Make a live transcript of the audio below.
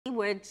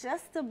we're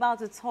just about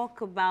to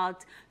talk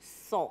about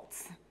salt.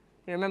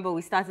 You remember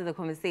we started the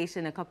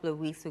conversation a couple of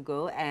weeks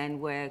ago and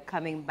we're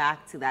coming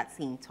back to that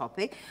same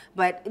topic.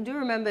 But do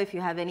remember, if you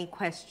have any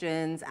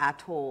questions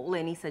at all,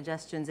 any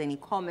suggestions, any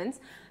comments,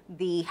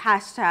 the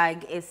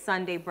hashtag is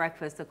Sunday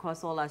Breakfast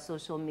across all our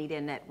social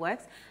media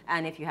networks.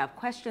 And if you have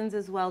questions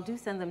as well, do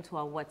send them to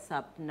our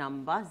WhatsApp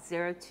number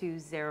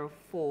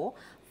 0204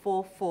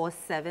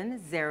 447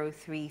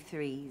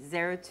 033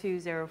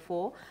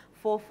 0204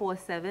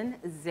 447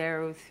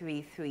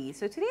 033.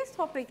 So today's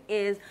topic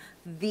is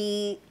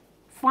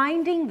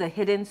finding the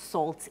hidden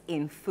salt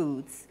in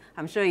foods.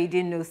 I'm sure you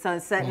didn't know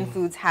certain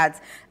foods had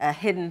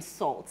hidden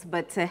salt,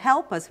 but to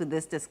help us with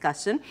this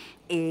discussion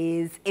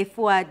is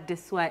Ifua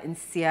Deswa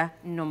Nsia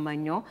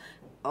Nomanyo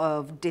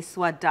of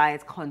Deswa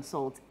Diet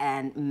Consult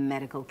and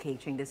Medical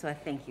Catering. Deswa,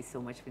 thank you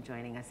so much for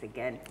joining us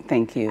again.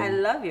 Thank you. I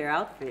love your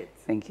outfit.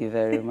 Thank you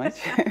very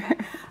much. All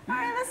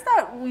right, let's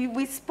start.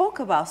 We spoke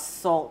about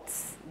salt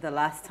the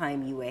last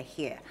time you were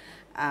here.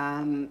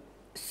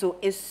 So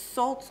is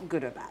salt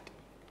good or bad?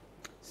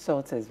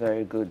 Salt is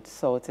very good.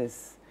 Salt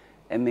is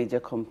a major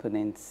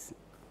component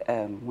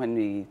when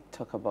we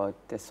talk about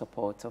the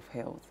support of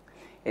health.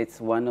 It's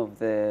one of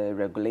the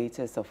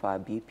regulators of our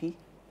BP.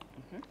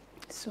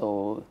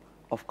 So,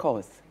 of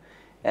course,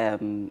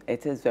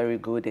 it is very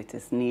good. It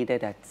is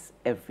needed at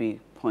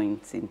every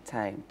point in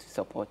time to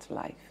support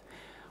life.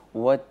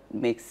 What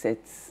makes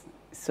it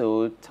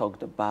so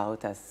talked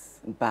about as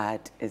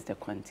bad is the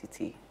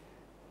quantity.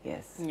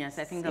 Yes. Yes,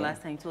 I think the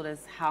last time you told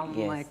us how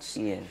much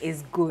yes.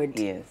 is good.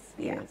 Yes,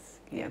 Yeah.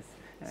 yes.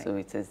 Right. So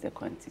it is the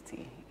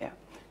quantity, yeah.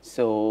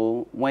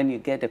 So when you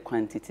get the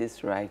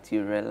quantities right,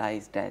 you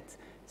realize that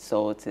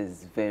salt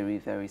is very,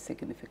 very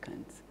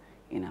significant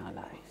in our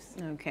lives.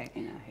 Okay.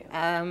 In our health.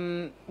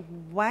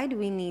 Why do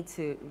we need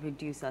to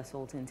reduce our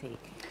salt intake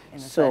in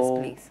the first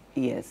place?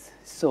 Yes.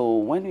 So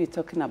when we're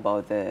talking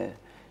about the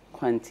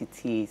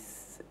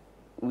quantities,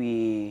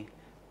 we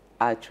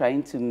are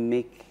trying to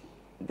make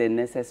the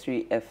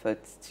necessary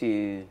efforts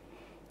to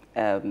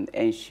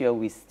ensure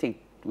we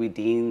stick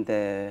within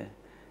the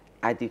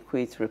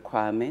adequate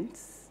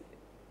requirements,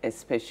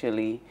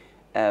 especially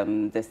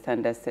the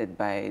standards set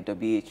by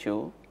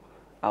WHO,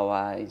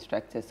 our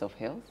instructors of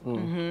health.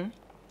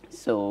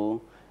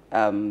 So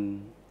the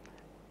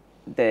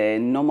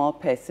normal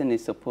person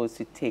is supposed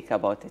to take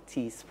about a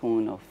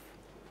teaspoon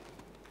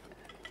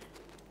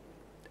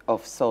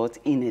of salt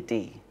in a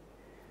day.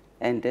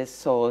 And this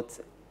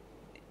salt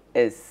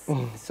is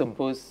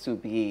supposed to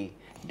be,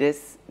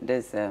 this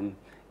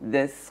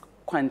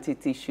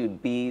quantity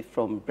should be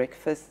from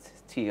breakfast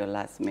to your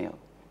last meal.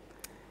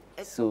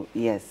 So,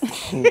 yes.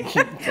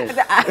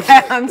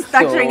 I'm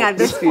stuttering at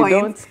this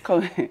point.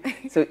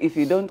 So if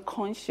you don't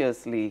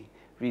consciously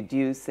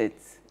reduce it,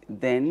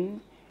 then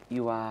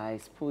you are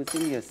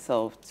exposing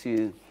yourself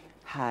to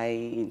high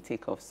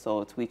intake of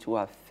salt, which will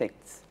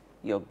affect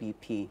your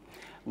BP.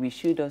 We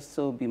should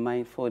also be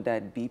mindful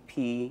that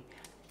BP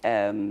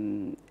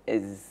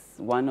is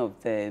one of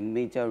the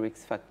major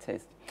risk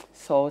factors.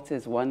 Salt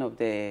is one of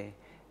the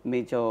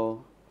major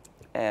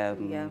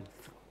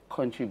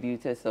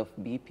contributors of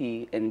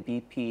BP, and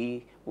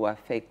BP will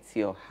affect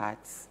your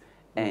heart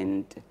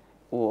and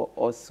will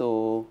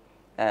also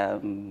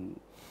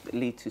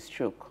lead to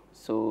stroke.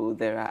 So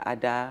there are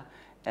other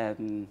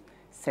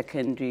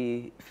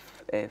secondary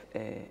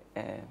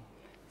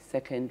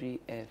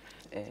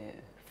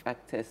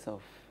factors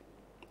of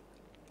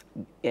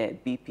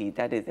BP,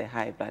 that is a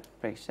high blood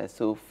pressure.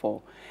 So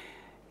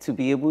to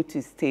be able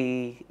to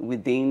stay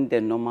within the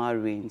normal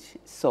range,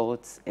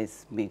 salt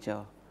is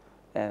major.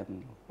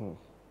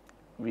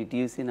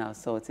 Reducing our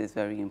salt is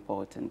very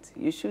important.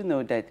 You should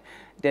know that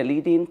the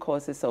leading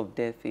causes of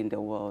death in the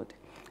world,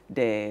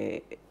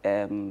 the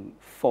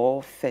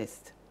 4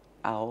 first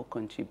are all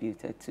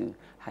contributed to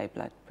high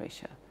blood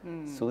pressure.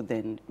 So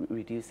then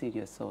reducing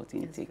your salt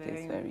intake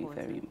is very,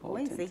 very important.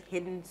 When you say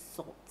hidden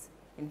salt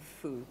in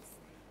foods,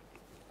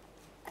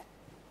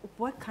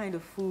 what kind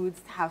of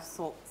foods have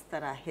salts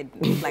that are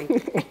hidden? Like,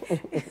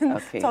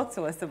 talk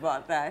to us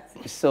about that.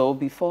 So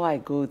before I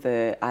go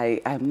there,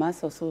 I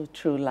must also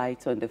throw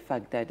light on the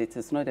fact that it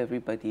is not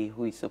everybody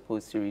who is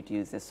supposed to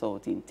reduce the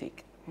salt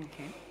intake.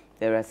 Okay.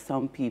 There are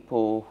some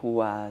people who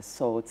are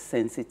salt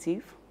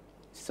sensitive.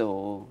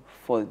 So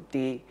for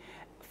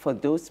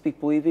those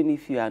people, even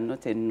if you are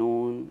not a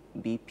known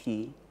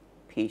BP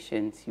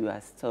patient, you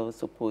are still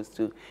supposed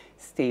to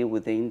stay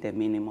within the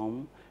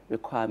minimum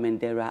requirement.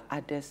 There are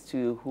others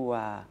too who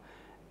are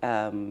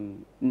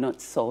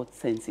not salt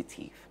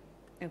sensitive,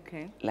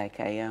 like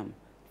I am.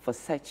 For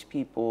such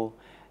people,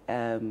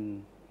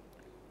 when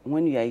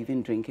you are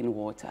even drinking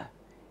water,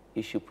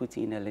 you should put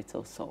in a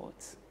little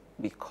salt,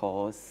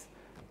 because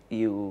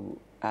you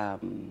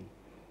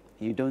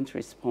don't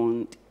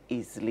respond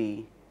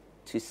easily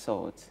to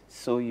salt.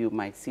 So you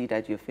might see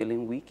that you're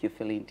feeling weak, you're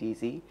feeling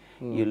dizzy,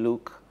 you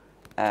look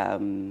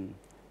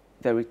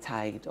very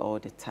tired all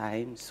the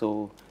time.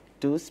 So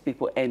those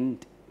people,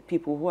 and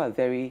people who are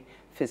very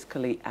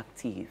physically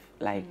active,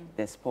 like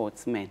the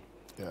sportsmen,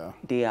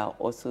 they are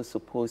also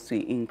supposed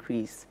to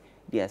increase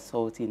their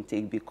salt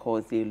intake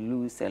because they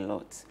lose a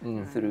lot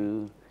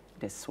through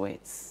the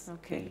sweats.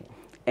 Okay.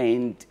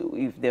 And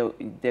if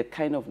the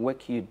kind of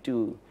work you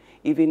do,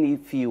 even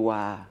if you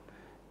are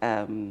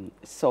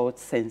salt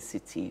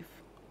sensitive,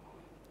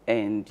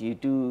 and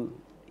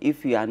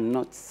if you are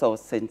not salt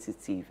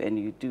sensitive and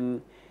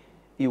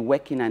you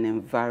work in an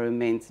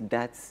environment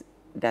that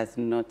does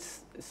not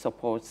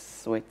support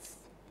sweats,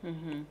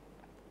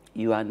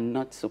 you are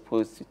not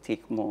supposed to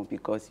take more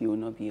because you will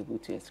not be able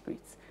to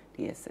excrete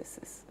the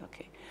excesses.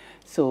 Okay.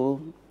 So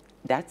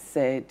that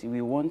said,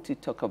 we want to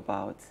talk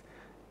about,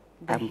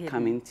 I'm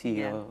coming to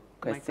your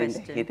question,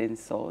 the hidden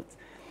salt.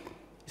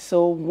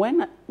 So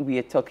when we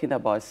are talking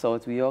about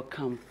salt, we all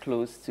come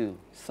close to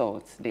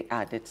salt, the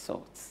added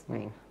salts.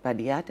 Right? But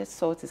the added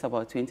salt is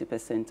about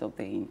 20% of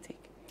the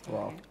intake.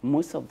 Wow.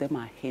 Most of them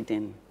are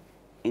hidden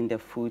in the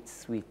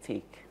foods we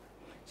take.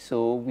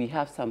 So we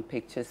have some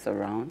pictures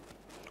around.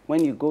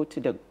 When you go to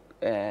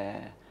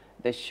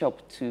the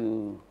shop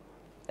to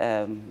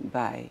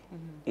buy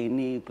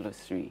any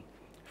grocery,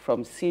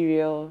 from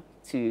cereal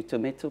to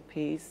tomato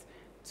paste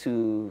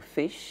to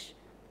fish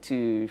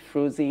to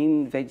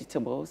frozen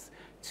vegetables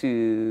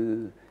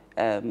to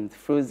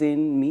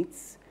frozen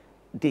meats,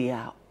 they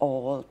are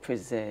all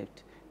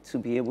preserved to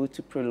be able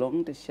to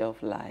prolong the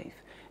shelf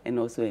life and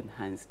also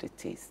enhance the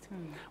taste.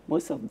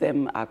 Most of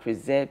them are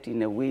preserved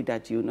in a way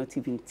that you will not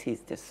even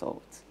taste the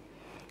salt.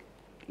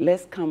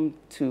 Let's come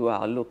to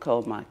our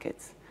local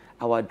markets.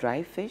 Our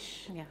dry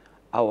fish,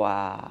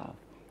 our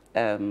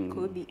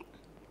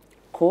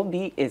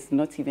Kobe is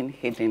not even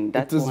hidden.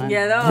 That one,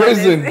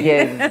 prison.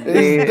 Yes,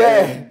 it's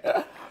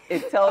there.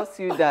 It tells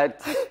you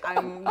that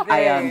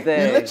I am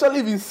there. You literally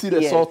even see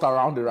the salt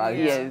around it, right?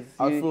 Yes,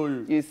 I feel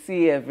you. You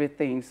see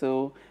everything.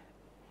 So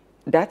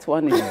that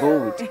one is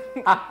bold.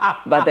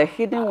 But the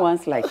hidden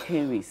ones like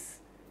Henry's.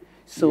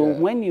 So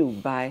when you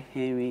buy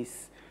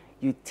Henry's,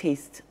 you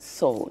taste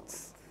salt.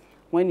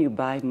 When you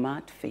buy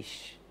mud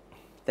fish,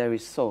 there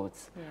is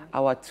salt.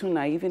 Our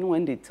tuna, even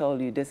when they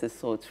tell you this is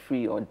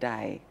salt-free or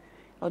dye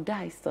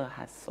still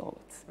has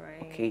salt.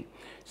 Right. Okay.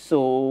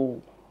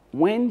 So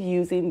when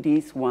using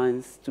these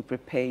ones to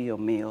prepare your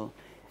meal,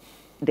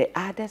 the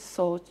added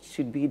salt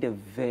should be the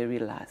very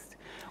last.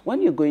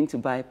 When you're going to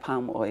buy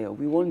palm oil,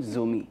 we want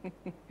zumi.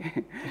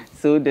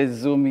 So the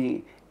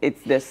zumi,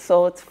 it's the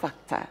salt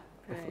factor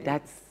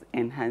that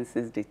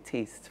enhances the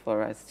taste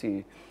for us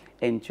to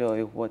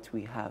enjoy what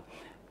we have.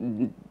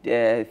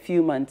 A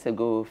few months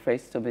ago,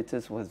 fresh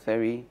tomatoes was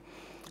very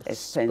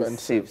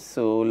expensive.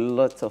 So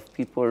lots of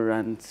people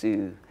ran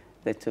to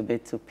the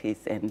tomato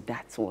paste, and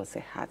that was a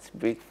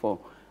heartbreak for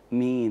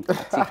me in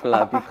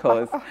particular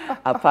because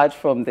apart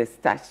from the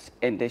starch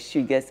and the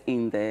sugars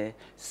in the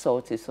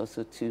salt is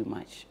also too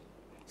much.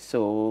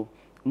 So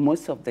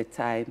most of the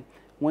time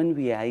when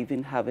we are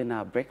even having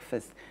our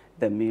breakfast,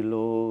 the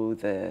Milo,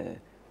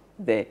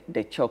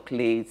 the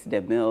chocolates,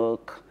 the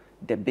milk,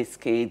 the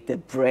biscuit, the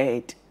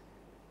bread,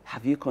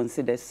 have you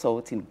considered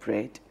salt in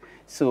bread?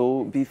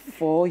 So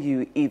before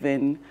you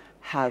even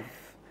have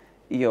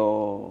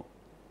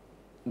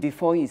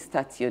before you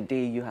start your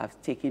day, you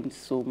have taken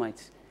so much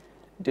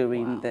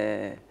during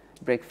the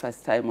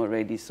breakfast time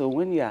already. So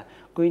when you are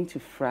going to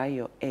fry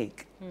your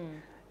egg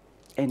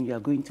and you are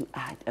going to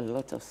add a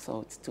lot of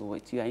salt to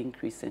it, you are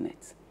increasing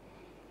it.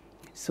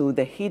 So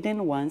the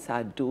hidden ones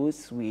are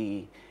those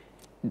we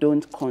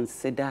don't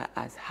consider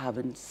as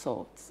having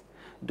salt.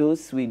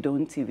 Those we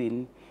don't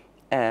even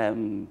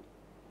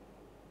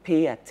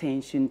pay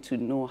attention to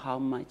know how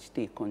much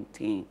they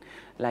contain.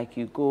 Like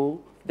you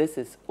go, this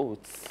is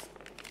oats.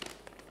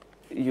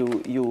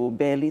 You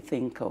barely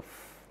think of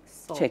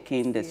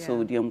checking the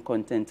sodium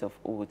content of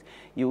oats.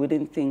 You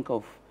wouldn't think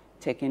of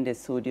checking the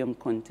sodium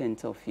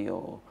content of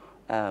your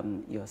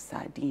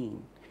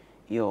sardine,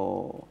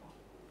 your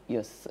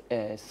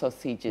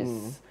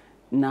sausages.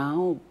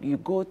 Now you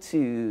go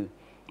to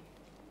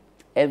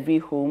every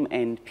home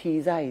and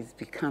pizza is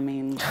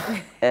becoming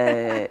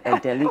a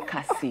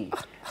delicacy.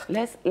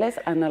 Let's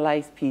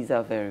analyze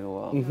pizza very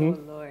well. Oh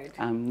Lord.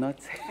 I'm not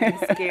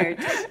scared.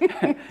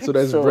 So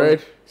there's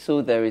bread.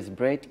 So there is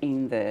bread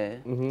in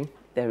there.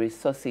 There is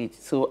sausage.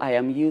 So I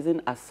am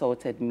using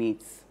assorted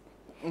meats.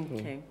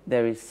 Okay.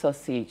 There is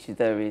sausage.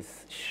 There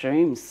is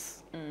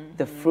shrimps.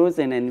 The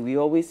frozen, and we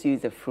always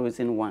use the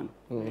frozen one.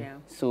 Yeah.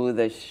 So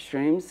the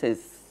shrimps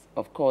is,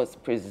 of course,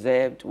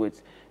 preserved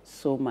with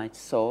so much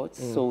salt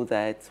so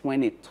that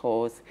when it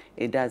thaws,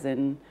 it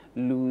doesn't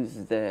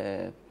lose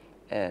the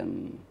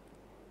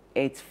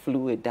its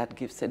fluid that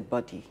gives it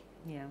body.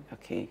 Yeah.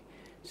 Okay.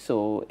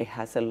 So it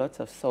has a lot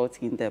of salt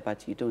in there,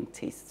 but you don't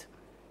taste.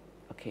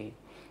 Okay.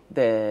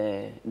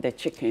 The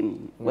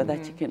chicken,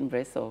 whether chicken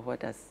breast or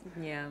what has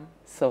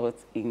salt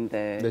in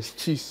there. There's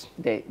cheese.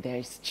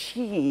 There's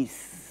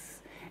cheese.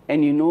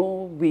 And you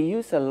know, we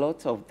use a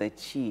lot of the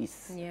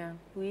cheese. Yeah,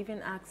 we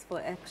even ask for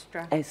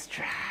extra.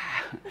 Extra.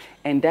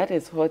 And that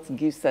is what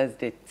gives us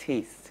the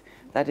taste.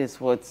 That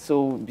is what,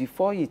 so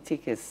before you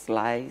take a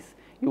slice,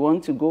 you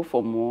want to go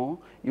for more.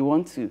 You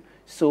want to,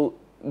 so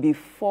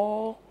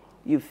before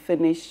you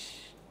finish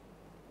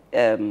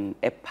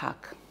a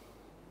pack,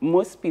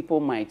 most people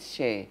might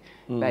share,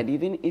 but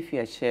even if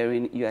you are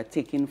sharing, you are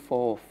taking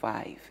 4 or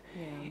 5.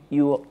 Yeah.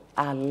 You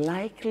are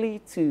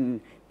likely to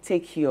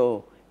take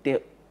your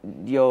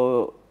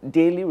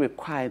daily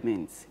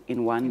requirements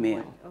in one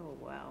meal. Oh,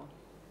 wow.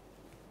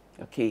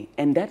 Okay,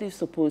 and that is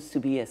supposed to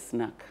be a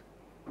snack.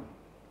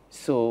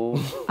 So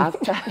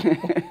after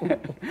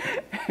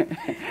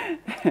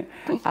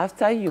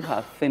after you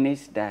have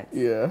finished that,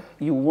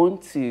 you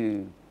want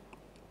to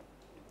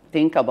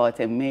think about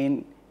a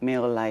main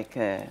meal like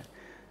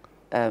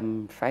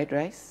fried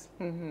rice,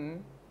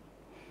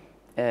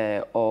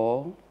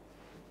 or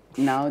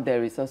now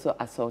there is also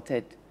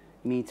assorted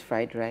meat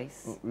fried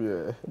rice.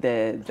 Yeah.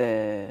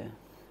 The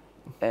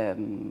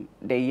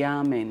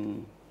yam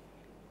and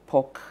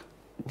pork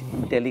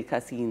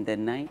delicacy in the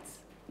night.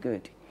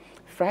 Good.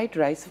 Fried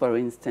rice, for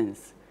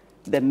instance,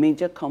 the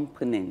major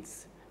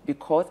components,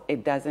 because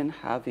it doesn't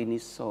have any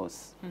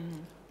sauce,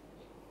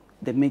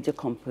 the major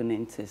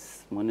component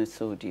is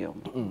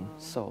monosodium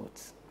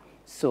salt.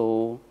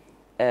 So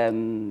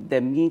the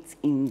meat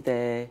in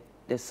there,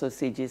 the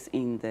sausages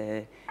in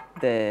there,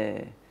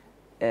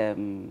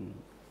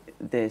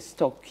 the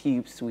stock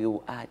cubes we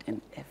will add,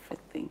 and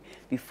everything.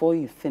 Before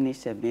you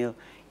finish a meal,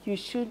 you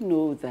should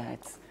know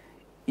that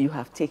you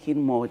have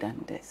taken more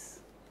than this.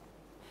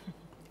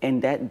 And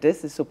that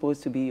this is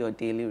supposed to be your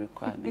daily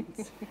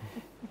requirements.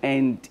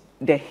 And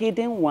the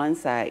hidden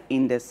ones are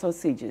in the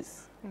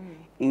sausages,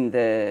 in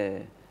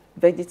the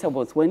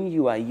vegetables. When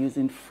you are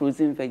using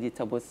frozen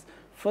vegetables,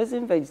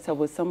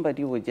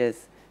 somebody will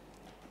just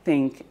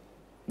think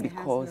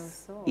because, it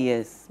has no salt.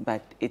 Yes,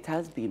 but it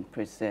has been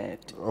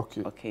preserved.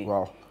 Okay. Okay.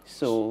 Wow.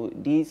 So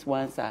these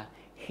ones are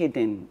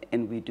hidden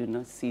and we do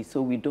not see,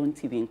 so we don't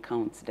even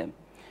count them.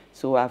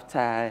 So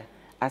after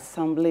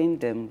assembling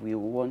them, we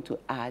want to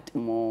add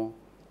more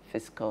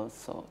physical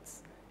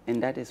salts,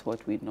 and that is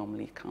what we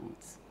normally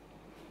count.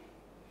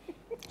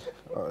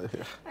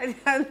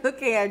 I'm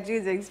looking at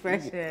Jude's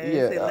expression. It's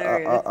Yeah,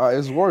 hilarious.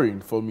 it's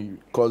worrying for me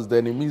because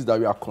then it means that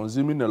we are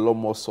consuming a lot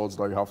more salt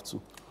than you have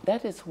to.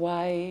 That is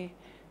why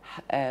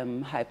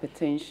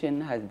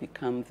hypertension has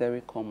become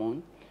very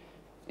common.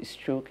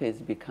 Stroke is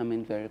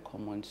becoming very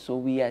common. So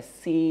we are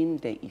seeing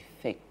the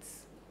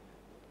effects.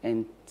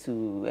 And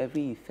to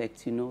every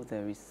effect, you know,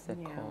 there is a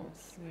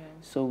cause. Yeah.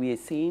 So we are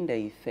seeing the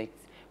effects.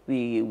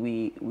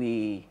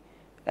 We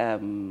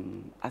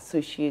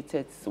associate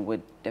it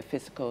with the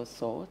physical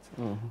salt,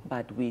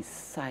 but we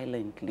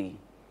silently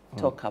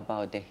talk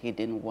about the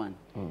hidden one,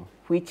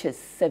 which is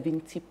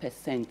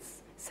 70%,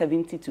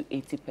 70 to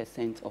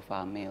 80% of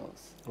our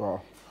meals.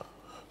 Wow.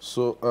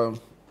 So,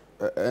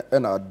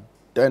 and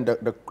then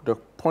the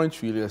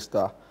point really is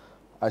that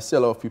I see a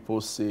lot of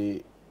people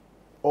say,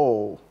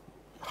 oh,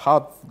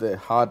 have the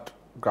hard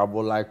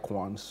gravel-like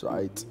ones,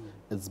 right?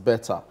 It's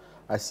better.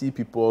 I see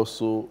people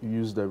also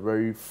use the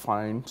very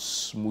fine,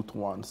 smooth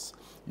ones.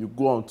 You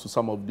go on to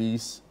some of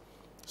these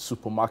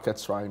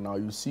supermarkets right now,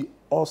 you see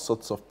all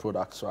sorts of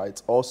products, right?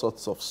 All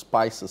sorts of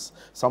spices.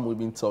 Some will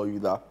even tell you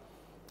that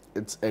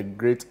it's a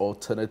great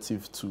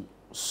alternative to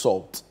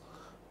salt.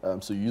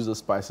 So you use the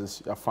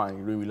spices, you're fine.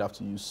 You don't really have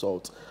to use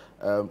salt.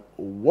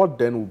 What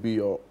then would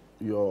be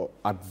your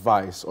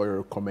advice or your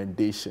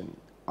recommendation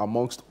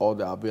amongst all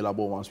the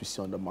available ones we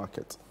see on the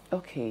market?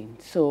 Okay,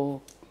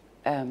 so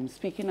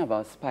speaking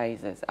about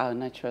spices, our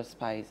natural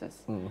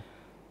spices,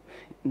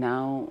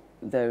 now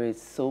there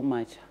is so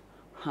much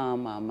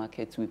harm our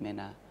market women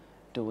are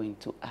doing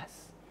to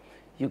us.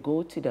 You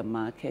go to the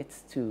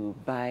markets to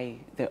buy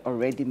the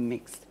already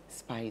mixed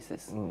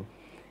spices,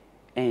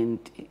 and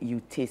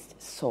you taste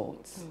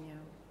salt. Yeah.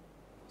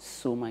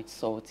 So much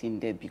salt in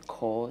there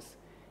because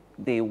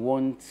they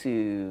want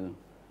to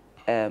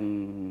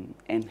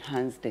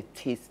enhance the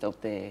taste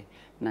of the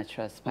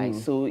natural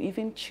spice. So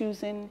even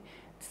choosing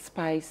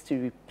spice to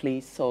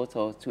replace salt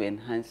or to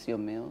enhance your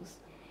meals,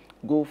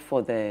 go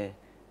for the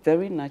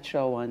very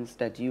natural ones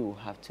that you will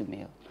have to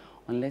meal,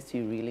 unless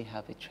you really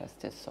have a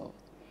trusted salt,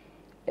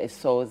 a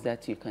salt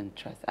that you can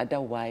trust.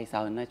 Otherwise,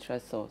 our natural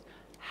salt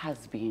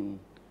has been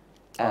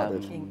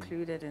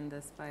included in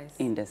the spice.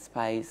 In the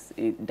spice,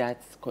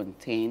 that's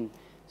contained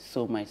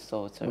so much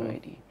salt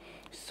already.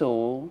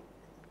 So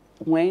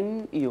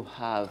when you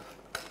have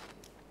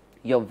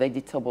your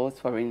vegetables,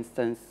 for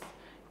instance,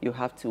 you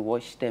have to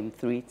wash them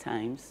 3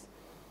 times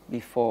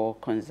before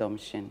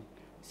consumption.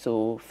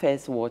 So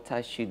first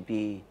water should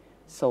be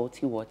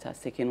salty water,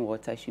 second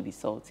water should be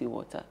salty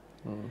water,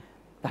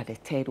 but the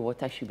third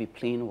water should be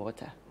plain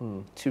water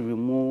to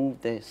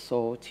remove the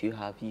salt you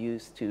have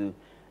used to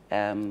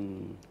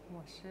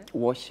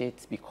wash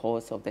it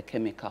because of the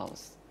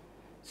chemicals.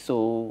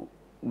 So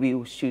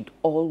we should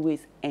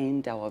always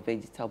end our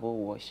vegetable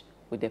wash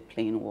with the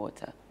plain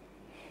water.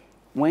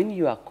 When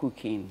you are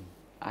cooking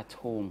at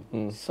home,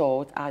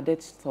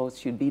 added salt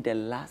should be the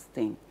last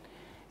thing.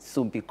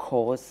 So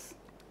because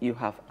you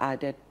have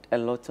added a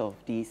lot of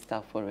these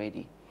stuff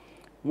already,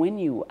 when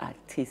you are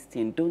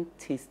tasting, don't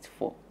taste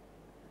for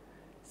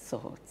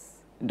salt.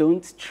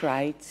 Don't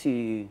try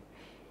to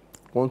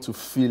want to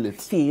feel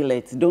it. Feel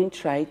it. Don't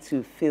try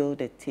to feel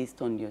the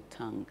taste on your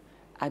tongue.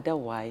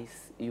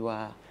 Otherwise, you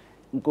are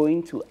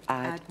going to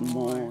add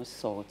more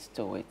salt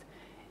to it.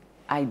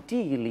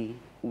 Ideally,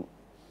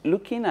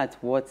 looking at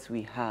what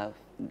we have,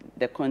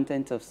 the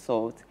content of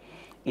salt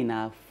in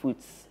our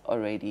foods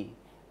already,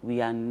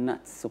 we are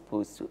not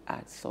supposed to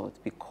add salt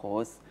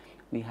because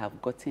we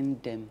have gotten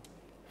them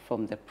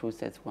from the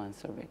processed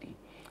ones already.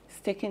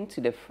 Sticking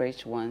to the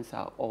fresh ones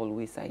are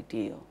always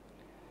ideal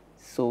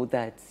so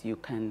that you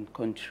can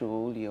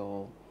control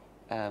your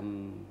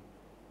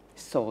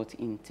salt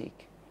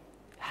intake.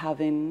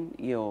 Having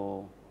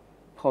your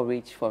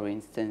porridge, for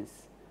instance,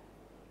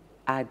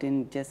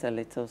 adding just a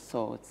little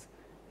salt,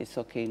 it's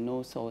okay.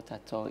 No salt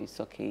at all, it's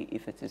okay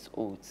if it is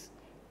oats.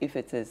 If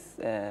it is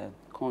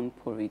corn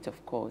porridge,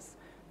 of course,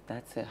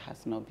 that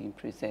has not been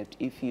preserved.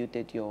 If you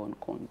did your own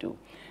corn dough.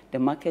 The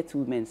market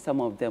women, some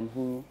of them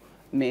who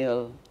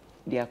mail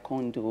their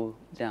corn dough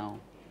down,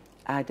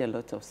 add a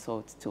lot of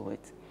salt to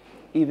it.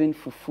 Even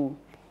fufu,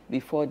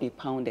 before they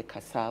pound the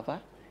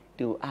cassava,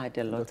 they'll add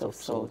a lot of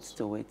salt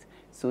to it,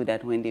 so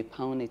that when they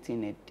pound it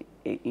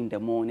in the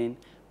morning,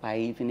 by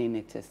evening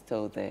it is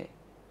still there.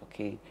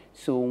 Okay,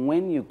 so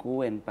when you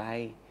go and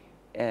buy,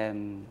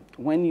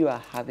 when you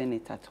are having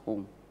it at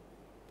home,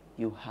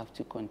 you have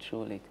to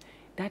control it.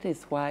 That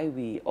is why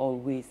we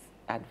always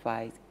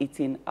advise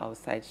eating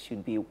outside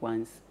should be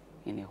once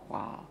in a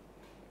while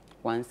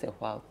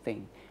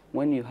thing.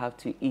 When you have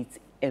to eat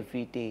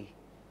every day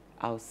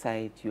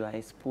outside, you are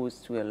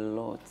exposed to a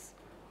lot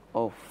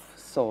of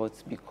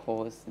salt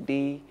because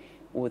they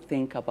will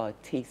think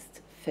about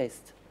taste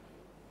first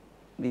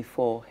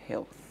before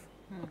health.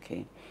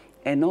 Okay,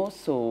 and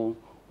also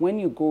when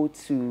you go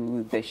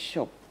to the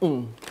shop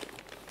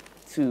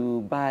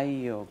to buy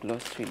your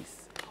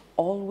groceries,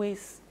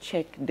 always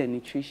check the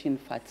nutrition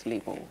fat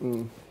label.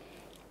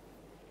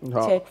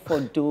 Check for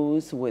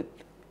those with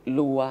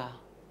lower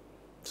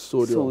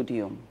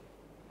sodium.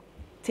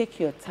 Take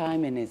your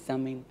time and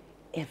examine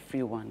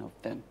every one of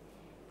them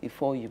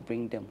before you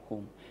bring them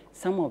home.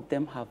 Some of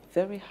them have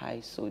very high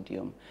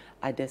sodium,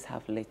 others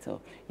have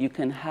little. You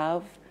can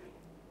have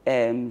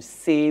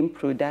same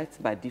products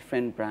but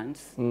different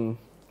brands,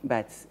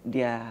 but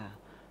their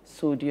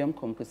sodium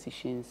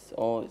compositions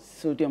or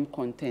sodium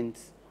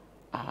contents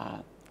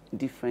are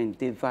different,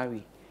 they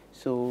vary.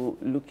 So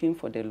looking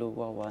for the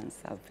lower ones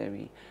are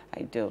very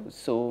ideal.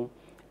 So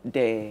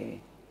the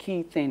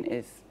key thing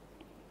is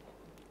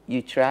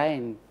you try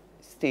and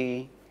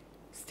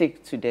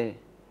stick to the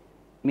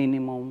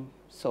minimum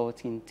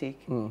salt intake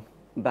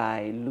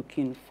by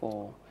looking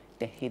for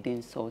the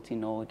hidden salt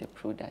in all the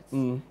products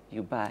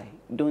you buy.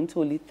 Don't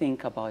only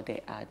think about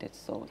the added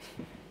salt.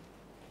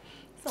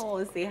 Someone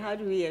will say, how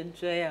do we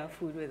enjoy our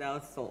food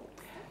without salt?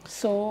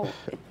 So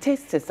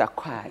taste is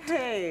acquired.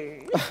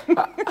 Hey.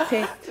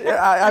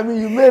 I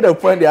mean, you made a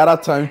point the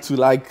other time to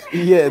like,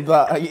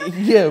 but I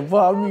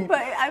mean.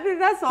 But I mean,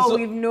 that's all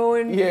we've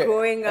known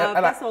growing up.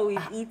 And that's all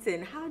we've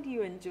eaten. How do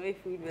you enjoy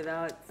food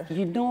without?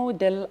 You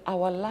know,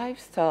 our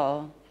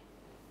lifestyle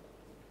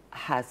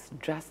has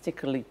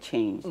drastically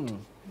changed.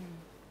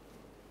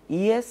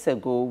 Years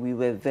ago, we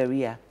were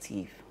very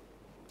active.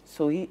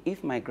 So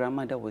if my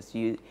grandmother was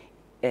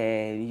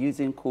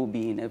using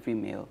Kobe in every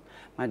meal,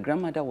 my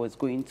grandmother was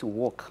going to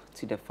walk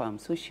to the farm,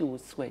 so she would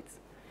sweat.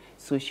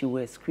 So she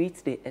would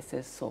excrete the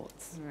excess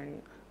salts.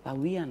 Right. But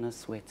we are not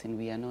sweating,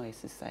 we are not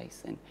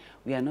exercising,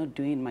 we are not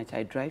doing much.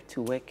 I drive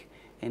to work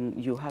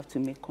and you have to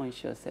make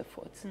conscious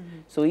efforts.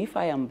 So if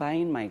I am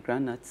buying my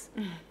granuts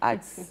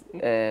at,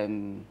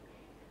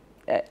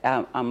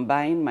 I'm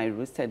buying my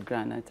roasted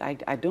granuts,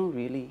 I don't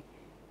really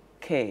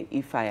care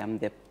if I am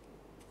the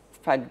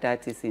fact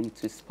that is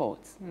into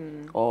sports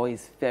or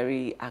is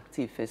very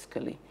active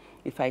physically.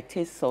 If I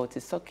taste salt,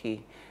 it's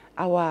okay.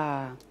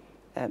 Our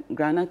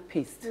granite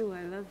paste. Oh,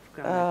 I love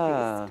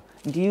granite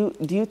paste.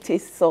 Do you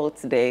taste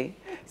salt there?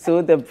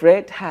 So the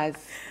bread has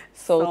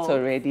salt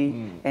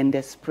already, and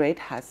the spread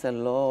has a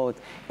lot,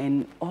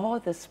 and all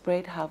the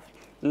spread have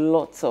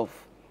lots of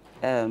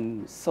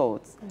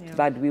salt.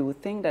 But we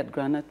would think that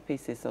granite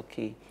paste is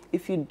okay.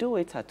 If you do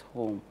it at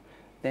home,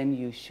 then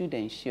you should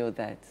ensure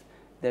that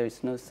there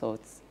is no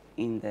salt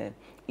in there.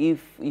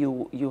 If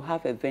you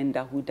have a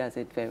vendor who does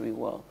it very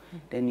well,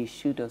 then you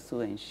should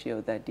also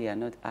ensure that they are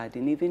not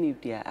adding, even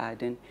if they are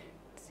adding,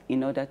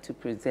 in order to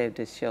preserve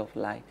the shelf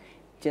life,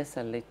 just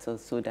a little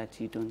so that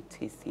you don't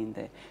taste in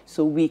there.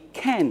 So we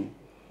can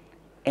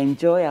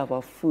enjoy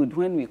our food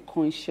when we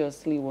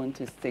consciously want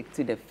to stick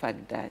to the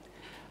fact that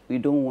we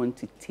don't want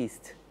to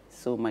taste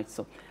so much.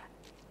 So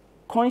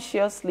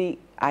consciously,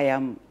 I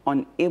am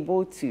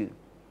unable to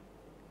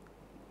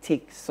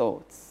take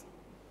salts,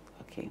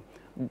 okay,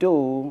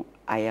 though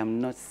I am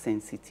not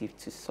sensitive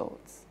to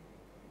salt.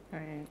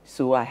 Right.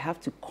 So I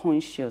have to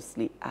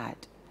consciously add.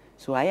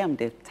 So I am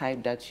the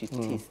type that should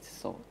taste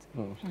salt.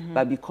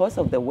 But because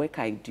of the work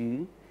I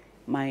do,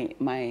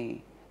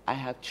 I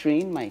have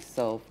trained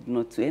myself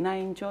not to, and I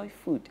enjoy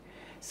food.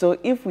 So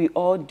if we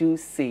all do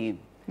same,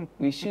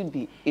 we should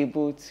be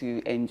able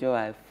to enjoy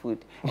our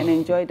food and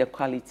enjoy the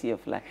quality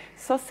of life.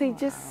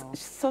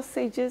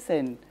 Sausages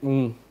and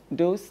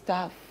those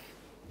stuff,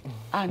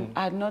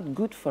 are not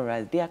good for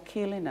us. They are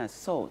killing us.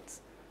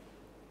 Salt.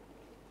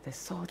 The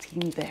salt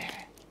in there.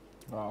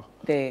 Wow.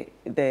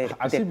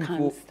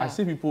 I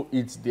see people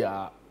eat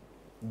their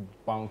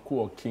banku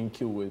or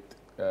kinky with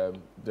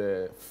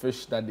the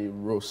fish that they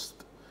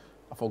roast.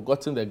 I've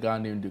forgotten the guy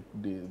name.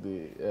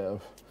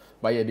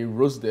 But yeah, they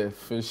roast the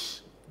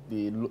fish.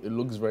 It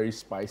looks very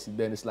spicy.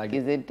 Then it's like,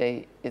 is it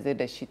the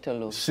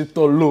shitolo?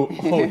 Shitolo,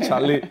 oh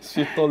Charlie,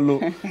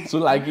 shitolo. So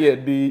like, yeah,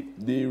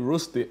 they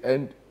roast it,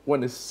 and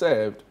when it's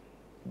served,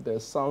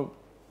 there's some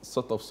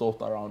sort of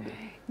salt around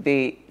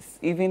it.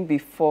 Even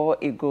before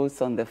it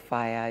goes on the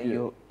fire,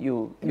 you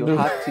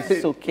have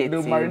to soak it. They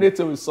marinate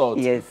it with salt.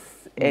 Yes.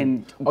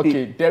 And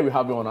okay, there we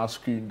have it on our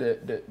screen,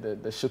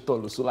 the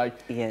shitolo. So like,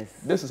 yes,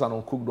 this is an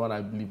uncooked one,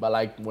 I believe. But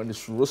like when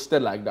it's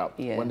roasted like that,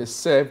 yeah, when it's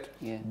served,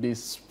 yeah, they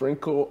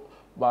sprinkle.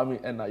 But I mean,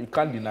 and you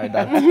can't deny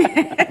that.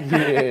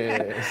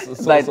 Yeah.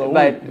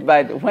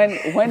 But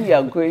when you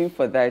are going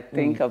for that,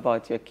 think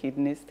about your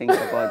kidneys, think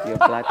about your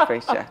blood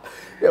pressure.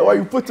 Yeah, when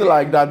you put it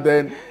like that,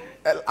 then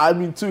I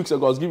mean, 2 weeks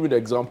ago I was giving the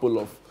example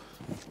of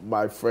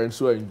my friends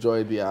who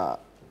enjoy their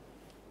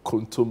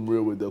contumely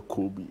with the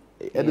Kobe.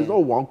 And there's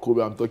not one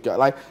Kobe I'm talking about.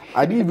 Like,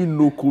 I didn't even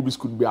know Kobe's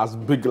could be as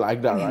big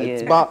like that, right?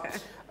 Yes. But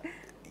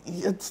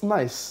it's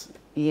nice.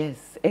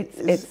 Yes,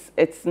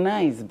 it's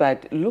nice,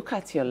 but look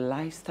at your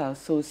lifestyle.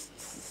 So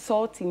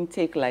salt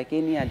intake, like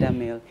any other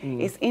meal,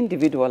 is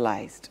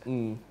individualized.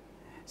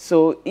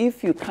 So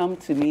if you come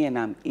to me and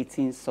I'm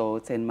eating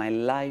salt and my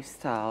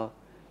lifestyle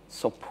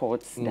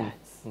supports that,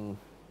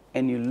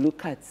 and you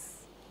look at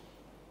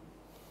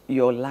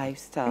your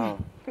lifestyle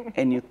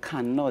and you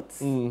cannot,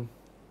 and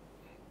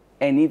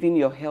even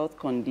your health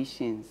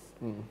conditions,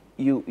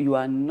 you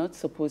are not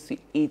supposed to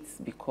eat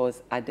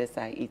because others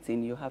are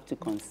eating. You have to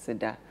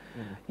consider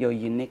your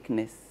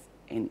uniqueness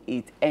and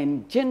eat.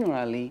 And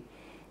generally,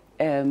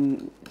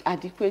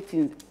 adequate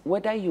in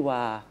whether you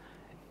are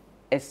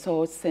a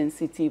salt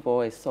sensitive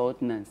or a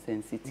salt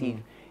non-sensitive,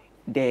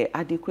 the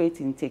adequate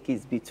intake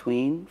is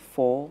between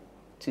 4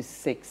 to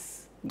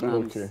 6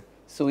 grams. Okay.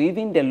 So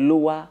even the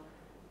lower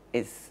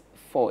is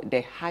 4.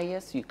 The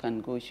highest you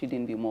can go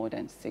shouldn't be more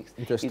than 6,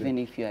 even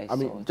if you are I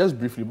mean, just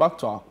briefly, back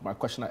to my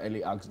question I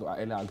earlier asked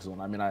on.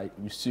 I mean,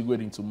 we still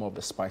going into more of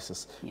the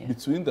spices. Yeah.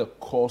 Between the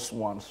coarse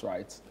ones,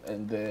 right,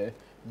 and the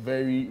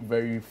very,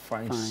 very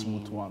fine,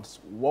 smooth ones,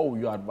 what would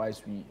you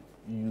advise we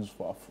use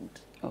for our food?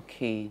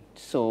 Okay,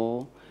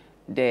 so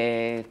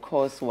the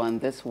coarse one,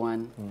 this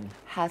one,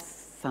 has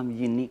some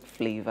unique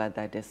flavor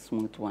that the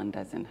smooth one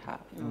doesn't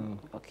have.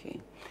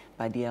 Okay.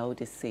 But they are all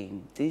the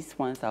same. These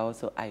ones are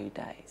also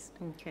iodized.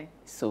 Okay.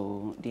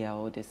 So they are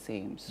all the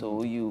same.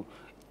 So you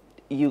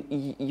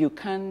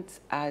can't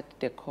add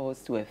the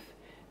coarse to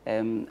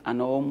an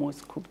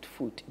almost cooked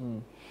food.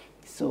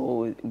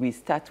 So we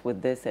start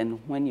with this, and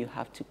when you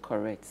have to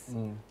correct,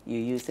 you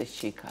use a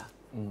shaker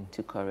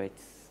to correct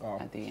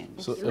at the end.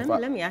 So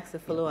let me ask a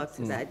follow-up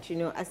to that. You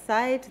know,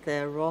 aside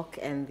the rock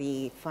and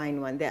the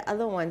fine one, there are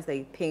other ones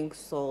like pink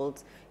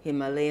salt,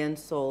 Himalayan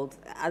salt.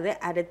 Are there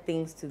added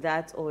things to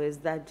that, or is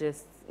that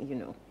just, you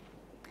know,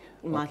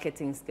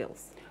 marketing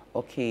skills?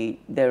 Okay,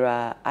 there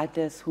are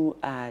others who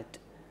add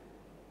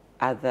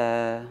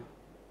other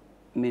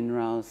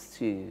minerals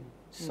to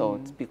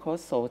salt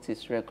because salt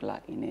is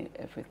regular in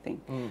everything.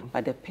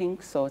 But the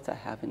pink salt I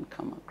haven't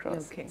come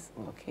across. Okay.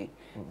 Okay.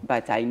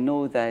 But I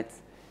know that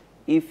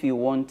if you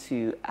want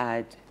to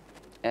add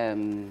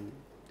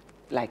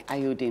like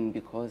iodine,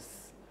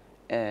 because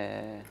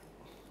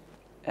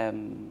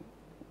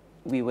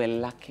we were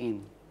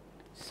lacking,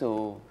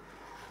 so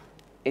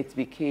it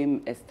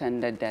became a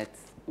standard that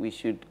we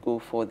should go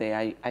for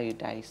the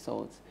iodized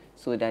salts,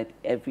 so that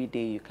every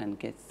day you can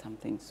get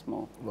something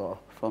small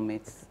from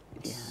it.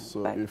 Yeah,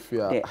 so but if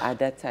you are the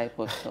other type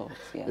of salt,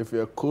 if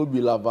you're a Kobe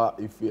lover,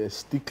 if you're a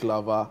stick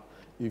lover,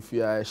 if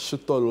you are a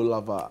shitolo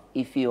lover,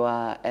 if you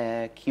are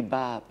a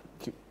kebab.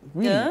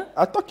 Really? Yeah?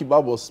 I thought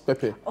kebab was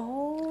pepper.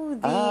 Oh,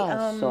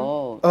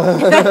 salt.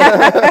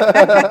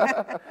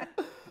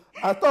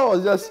 I thought it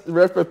was just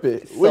red pepper,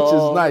 which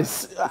is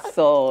nice.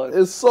 Salt.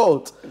 It's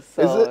salt.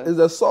 Is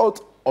the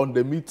salt on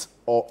the meat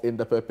or in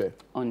the pepper?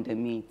 On the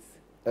meat.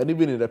 And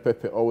even in the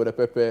pepper, or with the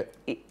pepper?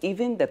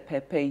 Even the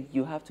pepper,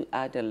 you have to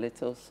add a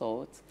little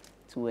salt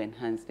to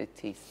enhance the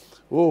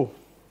taste. Oh,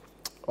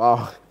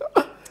 wow.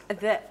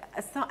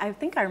 I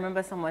think I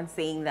remember someone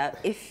saying that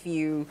if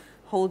you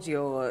hold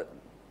your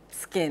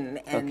skin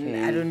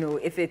and I don't know,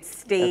 if it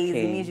stays,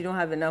 it means you don't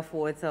have enough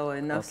water or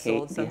enough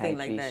salt, something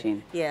like that.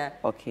 Yeah.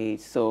 Okay,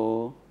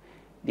 so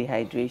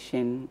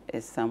dehydration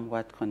is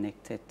somewhat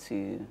connected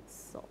to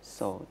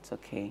salt.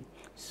 Okay,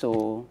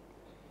 so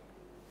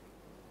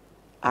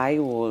I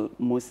will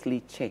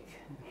mostly check,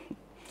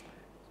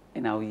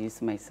 and I'll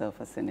use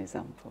myself as an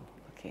example.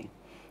 Okay,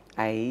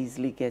 I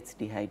easily get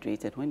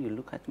dehydrated. When you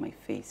look at my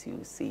face, you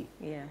will see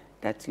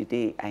that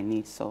today I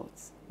need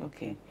salts.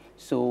 Okay,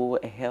 so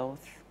a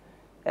health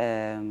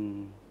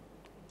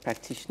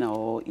practitioner,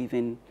 or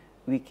even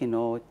we can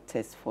all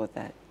test for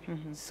that.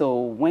 So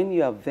when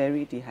you are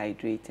very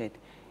dehydrated,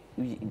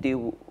 we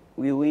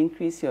will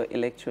increase your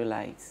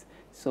electrolytes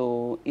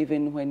So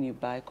even when you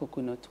buy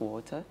coconut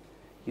water,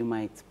 you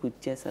might put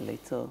just a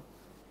little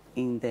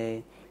in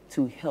there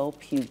to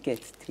help you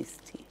get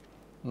tasty.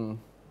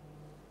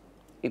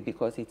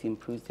 Because it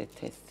improves the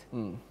taste,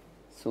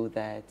 so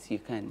that you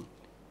can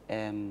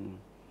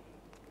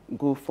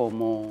go for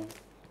more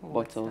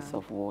bottles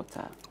of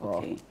water.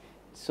 Okay,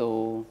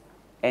 so,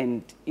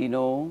 and you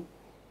know,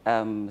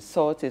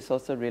 salt is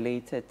also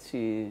related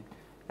to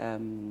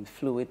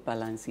fluid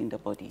balance in the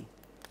body.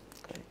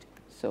 Good.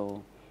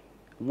 So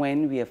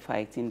when we are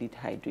fighting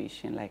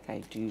dehydration, like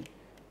I do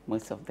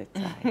most of the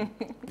time,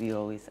 we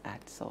always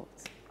add salt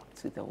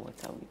to the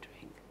water we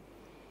drink.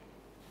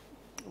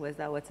 Was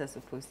that what I'm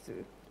supposed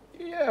to?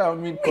 Yeah, I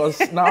mean,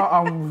 because now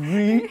I'm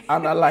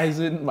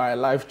reanalyzing my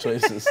life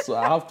choices, so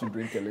I have to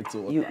drink a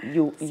little water.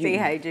 Stay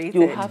hydrated.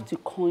 You have to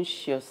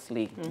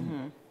consciously.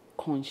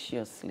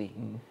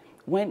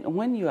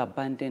 When you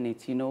abandon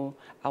it, you know,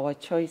 our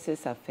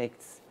choices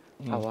affect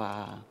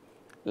our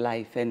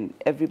life, and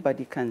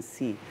everybody can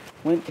see.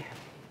 When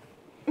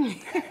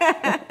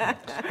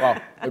Wow.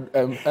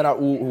 And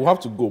we'll have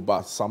to go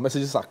back. Some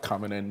messages are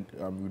coming,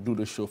 and we do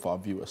the show for our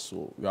viewers,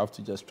 so we have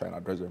to just try and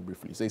address them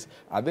briefly. It says,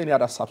 are there any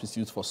other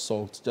substitutes for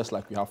salt, just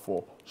like we have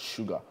for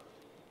sugar?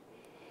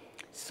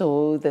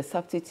 So the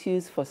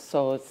substitutes for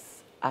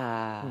salts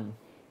are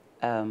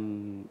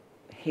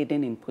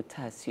hidden in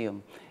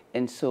potassium.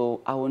 And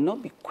so I will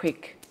not be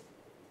quick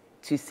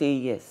to say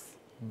yes,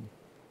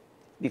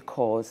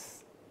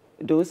 because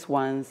those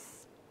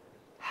ones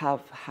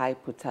have high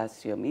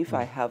potassium. If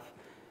I have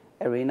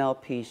a renal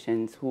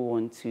patient who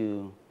want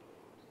to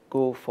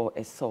go for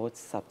a salt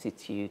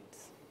substitute,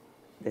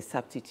 the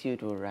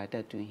substitute will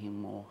rather do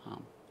him more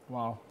harm.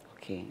 Wow.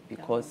 Okay,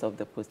 because of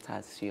the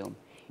potassium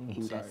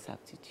in that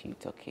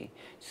substitute. Okay,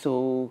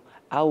 so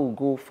I will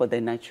go for the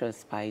natural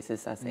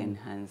spices as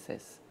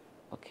enhancers.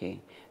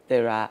 Okay,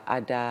 there are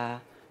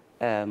other,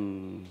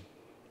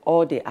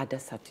 all the other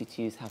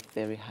substitutes have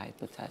very high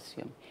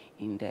potassium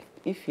in there.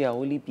 If you are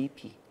only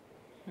BP,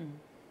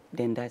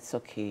 then that's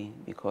okay,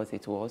 because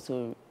it will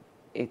also,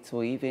 it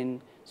will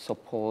even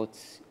support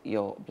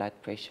your blood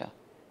pressure.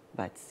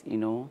 But you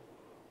know,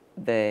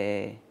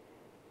 the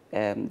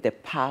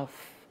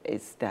path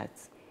is that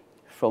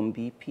from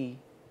BP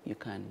you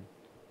can,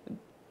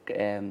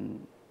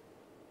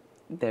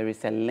 there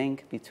is a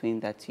link between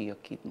that to your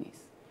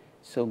kidneys.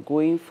 So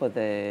going for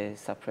the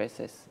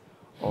suppressors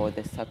or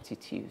the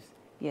substitutes,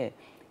 yeah,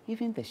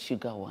 even the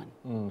sugar one,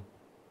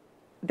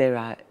 there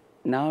are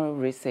now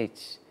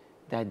research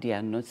that they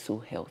are not so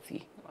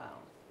healthy. Wow.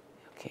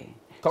 Okay.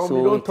 Don't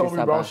So tell it me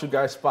is brown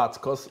sugar is part,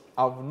 because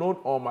I've known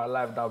all my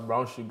life that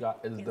brown sugar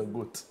is the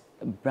goat.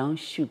 brown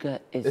sugar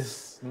is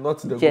It's not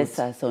the just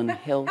goat. as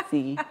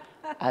unhealthy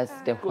as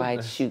the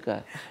white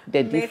sugar.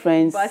 The Myth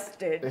difference,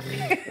 busted.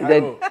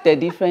 the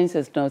difference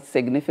is not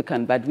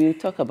significant, but we'll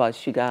talk about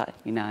sugar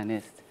in our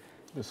next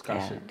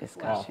Discussion.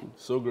 discussion. Wow.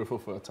 So grateful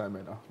for your time,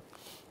 Anna.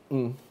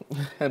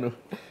 I know. You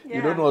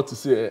Yeah. don't know what to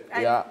say.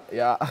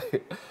 Yeah.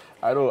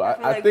 I know.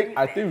 I feel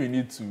like think we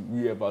need to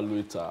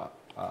reevaluate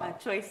Our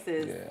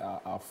choices.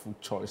 our food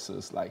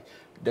choices. Like,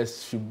 there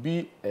should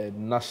be a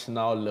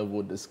national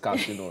level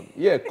discussion on.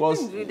 Yeah,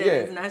 cause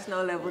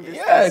National level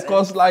discussion. yeah,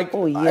 cause like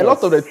Oh, a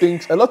lot of the yes.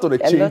 things, a lot of the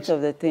change,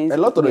 things a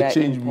lot of the are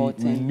change we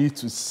important. need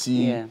to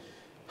see Yeah.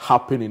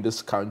 happen in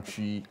this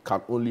country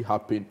can only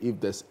happen if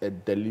there's a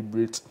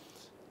deliberate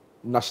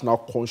national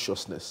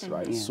consciousness,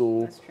 right? Yeah.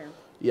 So, That's true.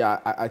 yeah,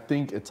 I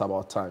think it's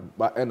about time.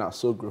 But Anna,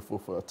 so grateful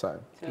for your time.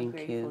 So Thank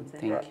grateful you, to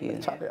thank have you.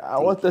 here. I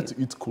wanted to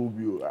eat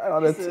Kubio.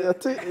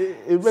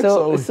 It makes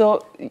So, sense.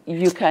 so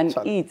you can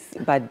eat,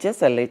 but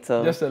just a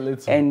little. Just a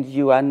little. And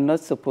you are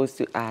not supposed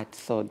to add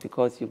salt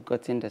because you've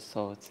gotten the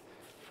salt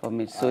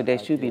from it. So there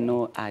should be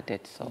no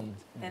added salt.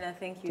 And I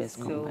thank you Just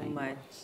so combine. much.